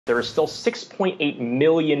there are still 6.8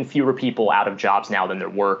 million fewer people out of jobs now than there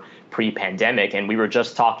were pre-pandemic. And we were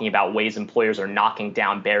just talking about ways employers are knocking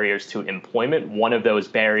down barriers to employment. One of those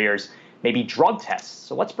barriers may be drug tests.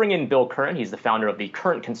 So let's bring in Bill Curran. He's the founder of the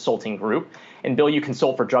Current Consulting Group. And Bill, you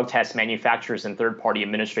consult for drug test manufacturers and third-party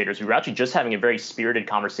administrators. We were actually just having a very spirited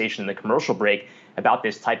conversation in the commercial break about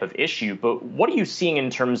this type of issue. But what are you seeing in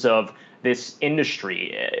terms of this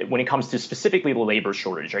industry when it comes to specifically the labor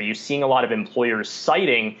shortage? Are you seeing a lot of employers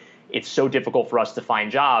citing it's so difficult for us to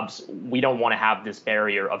find jobs, we don't want to have this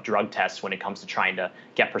barrier of drug tests when it comes to trying to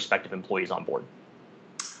get prospective employees on board?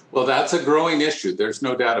 Well, that's a growing issue. There's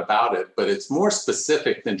no doubt about it, but it's more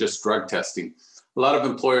specific than just drug testing. A lot of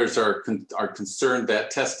employers are concerned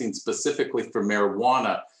that testing specifically for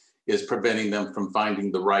marijuana is preventing them from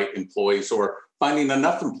finding the right employees or finding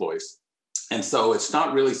enough employees. And so it's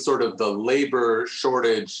not really sort of the labor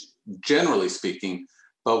shortage, generally speaking,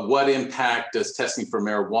 but what impact does testing for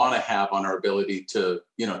marijuana have on our ability to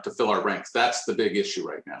fill our ranks? That's the big issue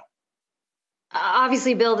right now.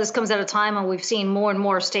 Obviously, Bill, this comes at a time when we've seen more and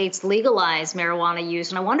more states legalize marijuana use.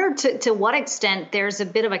 And I wonder to what extent there's a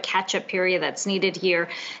bit of a catch-up period that's needed here.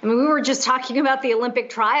 I mean, we were just talking about the Olympic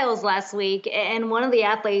trials last week, and one of the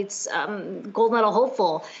athletes, gold medal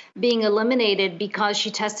hopeful, being eliminated because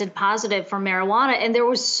she tested positive for marijuana. And there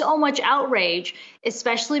was so much outrage,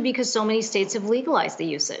 especially because so many states have legalized the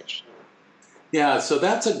usage. Yeah, so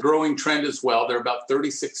that's a growing trend as well. There are about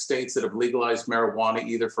 36 states that have legalized marijuana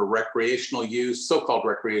either for recreational use, so-called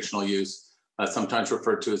recreational use, sometimes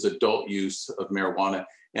referred to as adult use of marijuana,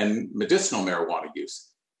 and medicinal marijuana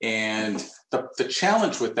use. And the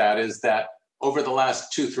challenge with that is that over the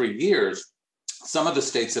last 2-3 years, some of the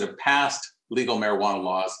states that have passed legal marijuana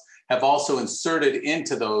laws have also inserted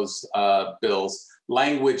into those bills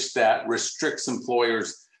language that restricts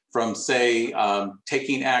employers from, say,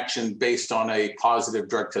 taking action based on a positive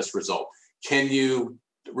drug test result. Can you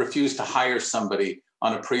refuse to hire somebody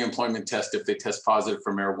on a pre-employment test if they test positive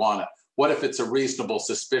for marijuana? What if it's a reasonable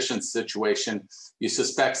suspicion situation? You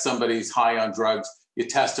suspect somebody's high on drugs, you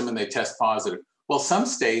test them and they test positive. Well, some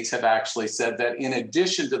states have actually said that in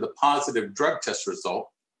addition to the positive drug test result,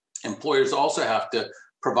 employers also have to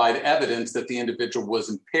provide evidence that the individual was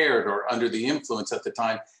impaired or under the influence at the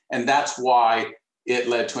time, and that's why it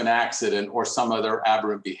led to an accident or some other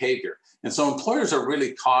aberrant behavior. And so employers are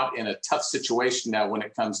really caught in a tough situation now when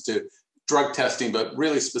it comes to drug testing, but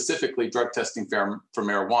really specifically drug testing for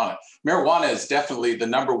marijuana. Marijuana is definitely the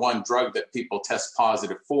number one drug that people test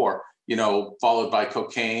positive for, followed by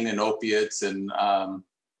cocaine and opiates and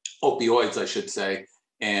opioids, I should say,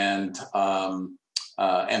 and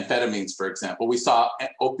amphetamines, for example. We saw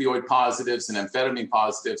opioid positives and amphetamine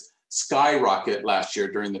positives skyrocket last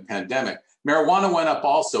year during the pandemic. Marijuana went up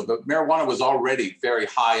also, but marijuana was already very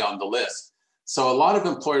high on the list. So a lot of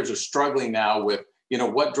employers are struggling now with,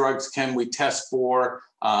 what drugs can we test for?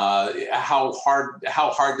 How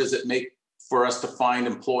hard does it make for us to find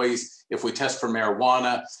employees if we test for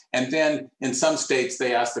marijuana? And then in some states,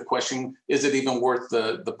 they ask the question, is it even worth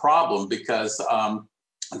the problem? Because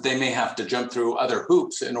they may have to jump through other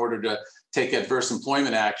hoops in order to take adverse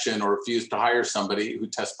employment action or refuse to hire somebody who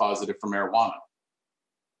tests positive for marijuana.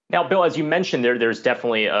 Now, Bill, as you mentioned, there's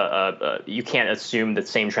definitely you can't assume that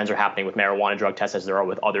same trends are happening with marijuana drug tests as there are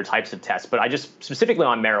with other types of tests. But I just specifically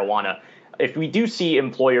on marijuana, if we do see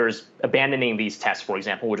employers abandoning these tests, for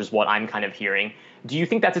example, which is what I'm kind of hearing, do you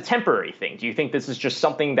think that's a temporary thing? Do you think this is just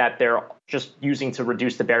something that they're just using to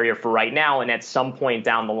reduce the barrier for right now, and at some point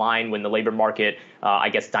down the line when the labor market,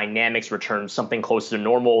 dynamics return something closer to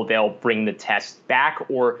normal, they'll bring the test back?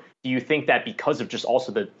 Or do you think that because of just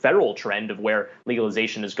also the federal trend of where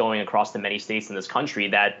legalization is going across the many states in this country,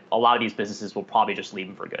 that a lot of these businesses will probably just leave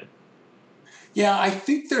them for good? Yeah, I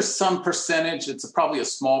think there's some percentage, it's probably a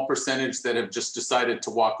small percentage that have just decided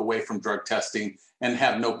to walk away from drug testing and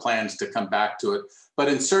have no plans to come back to it. But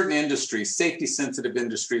in certain industries, safety-sensitive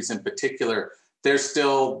industries in particular, there's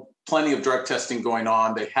still plenty of drug testing going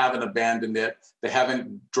on. They haven't abandoned it. They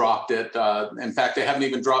haven't dropped it. In fact, they haven't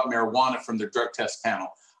even dropped marijuana from their drug test panel.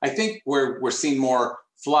 I think where we're seeing more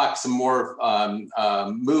flux and more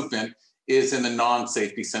movement is in the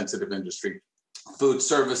non-safety sensitive industry, food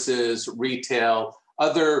services, retail,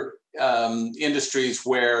 other industries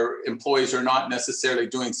where employees are not necessarily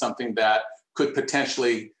doing something that could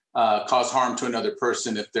potentially cause harm to another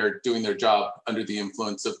person if they're doing their job under the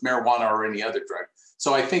influence of marijuana or any other drug.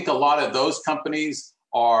 So I think a lot of those companies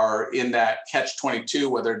are in that catch-22,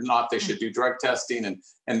 whether or not they should do drug testing,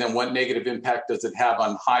 and then what negative impact does it have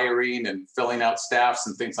on hiring and filling out staffs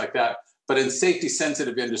and things like that. But in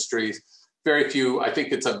safety-sensitive industries, very few, I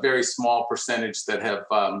think it's a very small percentage that have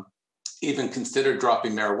even consider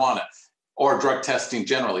dropping marijuana or drug testing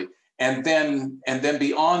generally. And then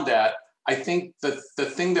beyond that, I think the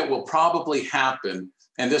thing that will probably happen,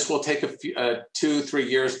 and this will take a few, 2-3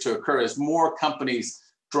 years to occur, is more companies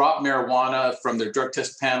drop marijuana from their drug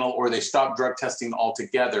test panel or they stop drug testing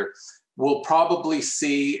altogether. We'll probably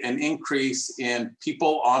see an increase in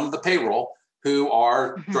people on the payroll who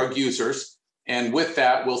are drug users. And with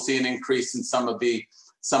that, we'll see an increase in some of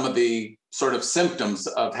the sort of symptoms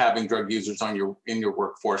of having drug users in your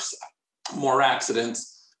workforce. More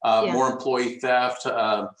accidents, more employee theft,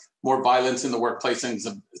 more violence in the workplace,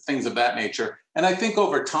 things of that nature. And I think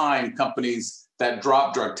over time, companies that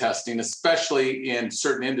drop drug testing, especially in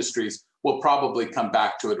certain industries, will probably come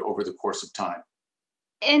back to it over the course of time.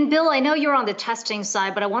 And Bill, I know you're on the testing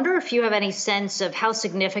side, but I wonder if you have any sense of how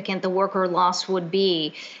significant the worker loss would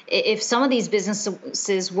be if some of these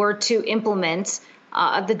businesses were to implement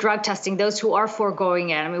the drug testing, those who are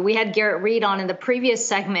foregoing it. I mean, we had Garrett Reed on in the previous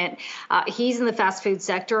segment. He's in the fast food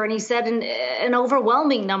sector, and he said an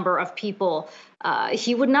overwhelming number of people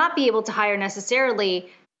he would not be able to hire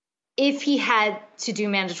necessarily if he had to do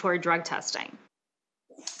mandatory drug testing.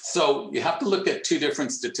 So you have to look at two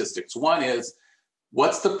different statistics. One is,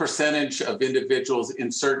 what's the percentage of individuals in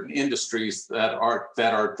certain industries that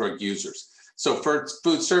are drug users? So for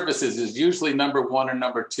food services is usually number one or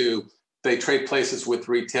number two. They trade places with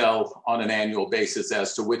retail on an annual basis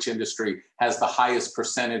as to which industry has the highest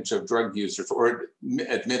percentage of drug users or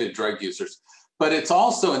admitted drug users. But it's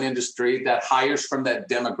also an industry that hires from that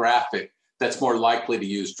demographic that's more likely to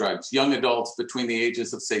use drugs. Young adults between the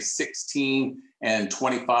ages of, say, 16 and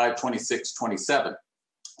 25, 26, 27.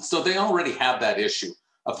 So they already have that issue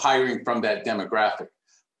of hiring from that demographic.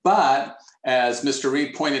 But as Mr.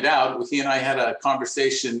 Reed pointed out, he and I had a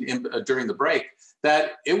conversation during the break,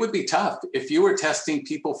 that it would be tough if you were testing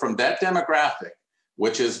people from that demographic,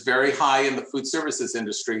 which is very high in the food services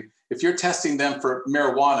industry. If you're testing them for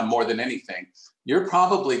marijuana more than anything, you're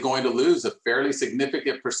probably going to lose a fairly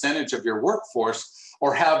significant percentage of your workforce,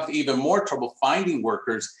 or have even more trouble finding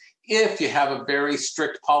workers if you have a very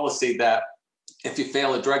strict policy that if you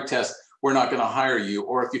fail a drug test, we're not going to hire you,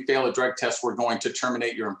 or if you fail a drug test, we're going to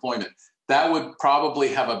terminate your employment. That would probably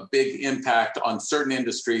have a big impact on certain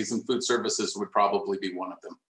industries, and food services would probably be one of them.